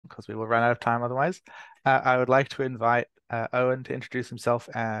because we will run out of time otherwise. I would like to invite Owen to introduce himself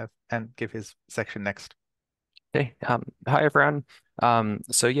and give his section next. Hey, hi everyone.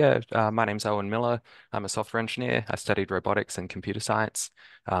 My name's Owen Miller. I'm a software engineer. I studied robotics and computer science.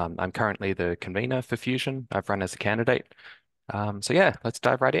 I'm currently the convener for Fusion. I've run as a candidate. Let's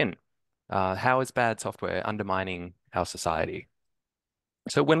dive right in. How is bad software undermining our society?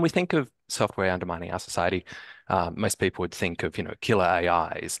 So when we think of software undermining our society, most people would think of, killer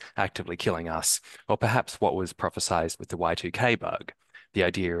AIs actively killing us, or perhaps what was prophesized with the Y2K bug, the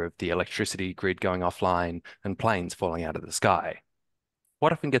idea of the electricity grid going offline and planes falling out of the sky.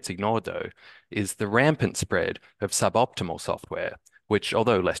 What often gets ignored, though, is the rampant spread of suboptimal software, which,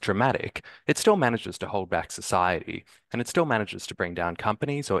 although less dramatic, it still manages to hold back society, and it still manages to bring down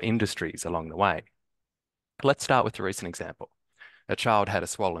companies or industries along the way. Let's start with a recent example. A child had a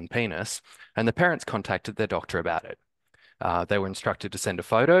swollen penis, and the parents contacted their doctor about it. They were instructed to send a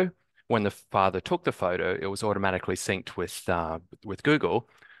photo. When the father took the photo, it was automatically synced with Google.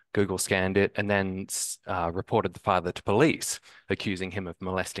 Google scanned it and then reported the father to police, accusing him of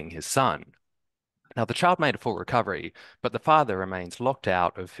molesting his son. Now, the child made a full recovery, but the father remains locked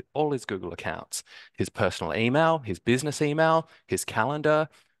out of all his Google accounts, his personal email, his business email, his calendar,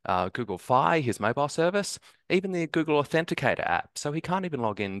 Google Fi, his mobile service, even the Google Authenticator app, so he can't even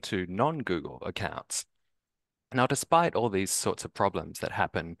log into non-Google accounts. Now, despite all these sorts of problems that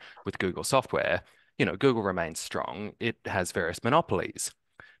happen with Google software, Google remains strong. It has various monopolies.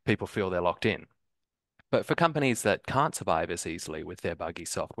 People feel they're locked in. But for companies that can't survive as easily with their buggy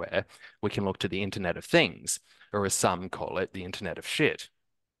software, we can look to the Internet of Things, or as some call it, the Internet of Shit.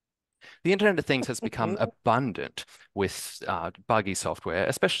 The Internet of Things has become abundant with buggy software,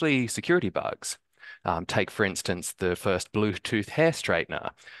 especially security bugs. Take, for instance, the first Bluetooth hair straightener,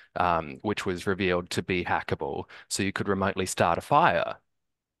 which was revealed to be hackable, so you could remotely start a fire,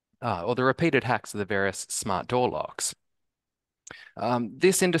 or the repeated hacks of the various smart door locks.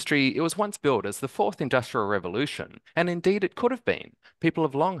 This industry, it was once billed as the fourth industrial revolution, and indeed it could have been. People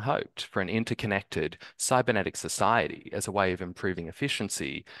have long hoped for an interconnected cybernetic society as a way of improving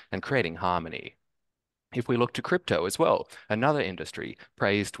efficiency and creating harmony. If we look to crypto as well, another industry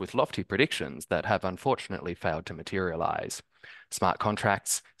praised with lofty predictions that have unfortunately failed to materialize. Smart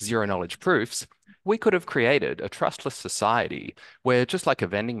contracts, zero knowledge proofs, we could have created a trustless society where, just like a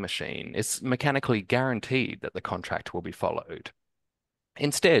vending machine, it's mechanically guaranteed that the contract will be followed.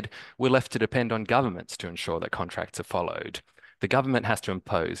 Instead, we're left to depend on governments to ensure that contracts are followed. The government has to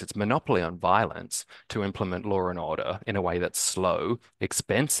impose its monopoly on violence to implement law and order in a way that's slow,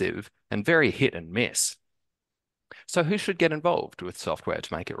 expensive, and very hit and miss. So who should get involved with software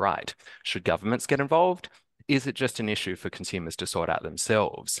to make it right? Should governments get involved? Is it just an issue for consumers to sort out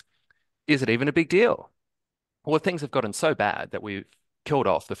themselves? Is it even a big deal? Well, things have gotten so bad that we've killed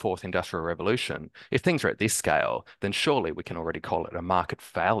off the fourth industrial revolution. If things are at this scale, then surely we can already call it a market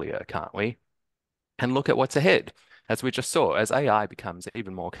failure, can't we? And look at what's ahead. As we just saw, as AI becomes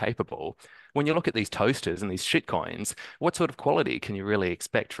even more capable, when you look at these toasters and these shitcoins, what sort of quality can you really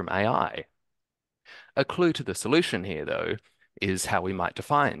expect from AI? A clue to the solution here, though, is how we might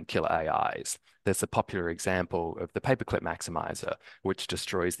define killer AIs. There's a popular example of the paperclip maximizer, which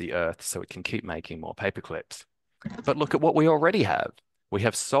destroys the earth so it can keep making more paperclips. But look at what we already have. We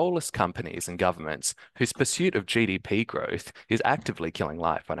have soulless companies and governments whose pursuit of GDP growth is actively killing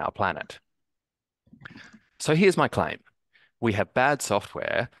life on our planet. So here's my claim. We have bad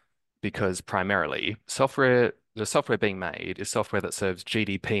software because primarily the software being made is software that serves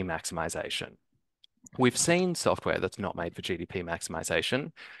GDP maximization. We've seen software that's not made for GDP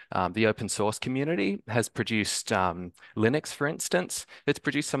maximization. The open source community has produced Linux, for instance. It's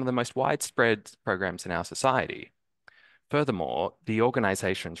produced some of the most widespread programs in our society. Furthermore, the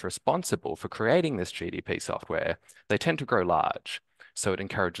organizations responsible for creating this GDP software, they tend to grow large. So it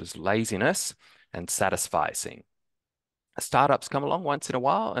encourages laziness and satisficing. Startups come along once in a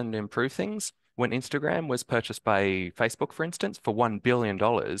while and improve things. When Instagram was purchased by Facebook, for instance, for $1 billion,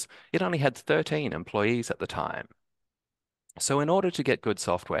 it only had 13 employees at the time. So in order to get good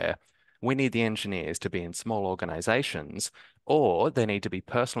software, we need the engineers to be in small organizations, or they need to be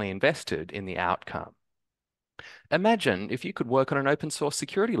personally invested in the outcome. Imagine if you could work on an open source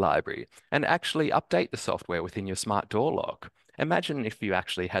security library and actually update the software within your smart door lock. Imagine if you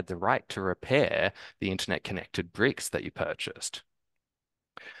actually had the right to repair the internet connected bricks that you purchased.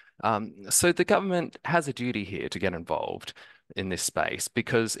 So the government has a duty here to get involved in this space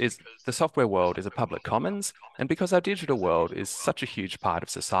because the software world is a public commons and because our digital world is such a huge part of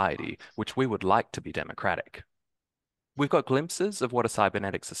society, which we would like to be democratic. We've got glimpses of what a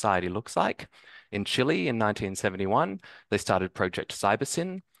cybernetic society looks like. In Chile in 1971, they started Project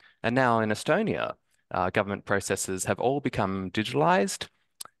CyberSyn. And now in Estonia, government processes have all become digitalized.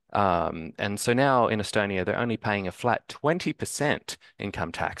 And so now in Estonia, they're only paying a flat 20%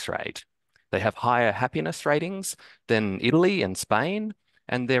 income tax rate. They have higher happiness ratings than Italy and Spain,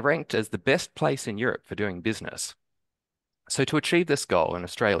 and they're ranked as the best place in Europe for doing business. So to achieve this goal in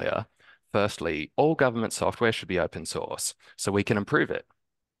Australia, firstly, all government software should be open source so we can improve it.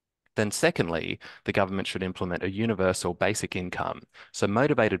 Then secondly, the government should implement a universal basic income so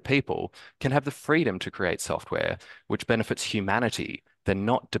motivated people can have the freedom to create software which benefits humanity. They're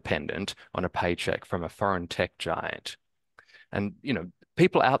not dependent on a paycheck from a foreign tech giant. And,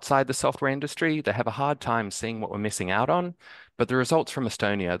 people outside the software industry, they have a hard time seeing what we're missing out on, but the results from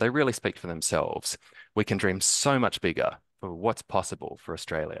Estonia, they really speak for themselves. We can dream so much bigger for what's possible for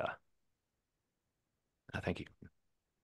Australia. Thank you.